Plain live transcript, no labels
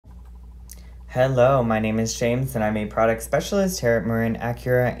Hello, my name is James and I'm a product specialist here at Marin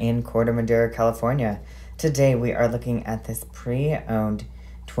Acura in Corte Madera, California. Today we are looking at this pre-owned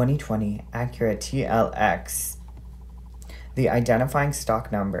 2020 Acura TLX. The identifying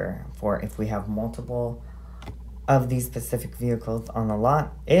stock number for if we have multiple of these specific vehicles on the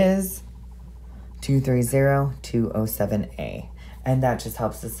lot is 230207A. And that just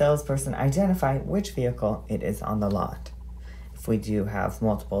helps the salesperson identify which vehicle it is on the lot if we do have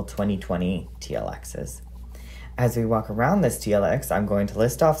multiple 2020 TLXs. As we walk around this TLX, I'm going to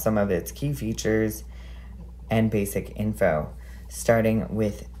list off some of its key features and basic info. Starting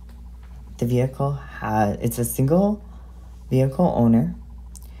with the vehicle, it's a single vehicle owner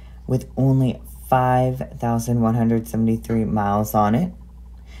with only 5,173 miles on it.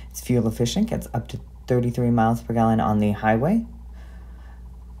 It's fuel efficient, gets up to 33 miles per gallon on the highway.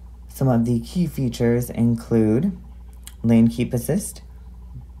 Some of the key features include lane keep assist,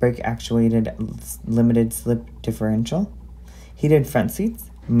 brake actuated limited slip differential, heated front seats,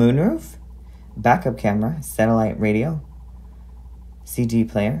 moonroof, backup camera, satellite radio, CD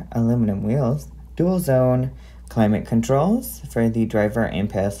player, aluminum wheels, dual zone climate controls for the driver and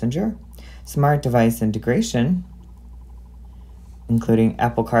passenger, smart device integration, including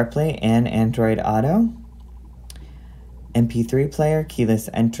Apple CarPlay and Android Auto, MP3 player, keyless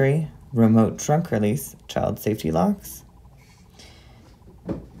entry, remote trunk release, child safety locks,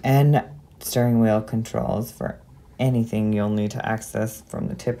 and steering wheel controls for anything you'll need to access from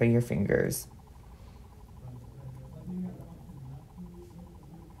the tip of your fingers.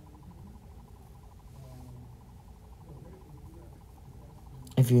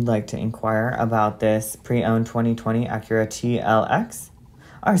 If you'd like to inquire about this pre-owned 2020 Acura TLX,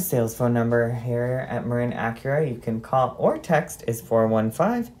 our sales phone number here at Marin Acura, you can call or text, is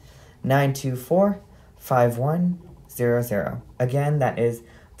 415-924-5100. Again, that is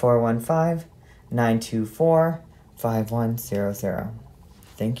 415-924-5100.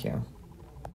 Thank you.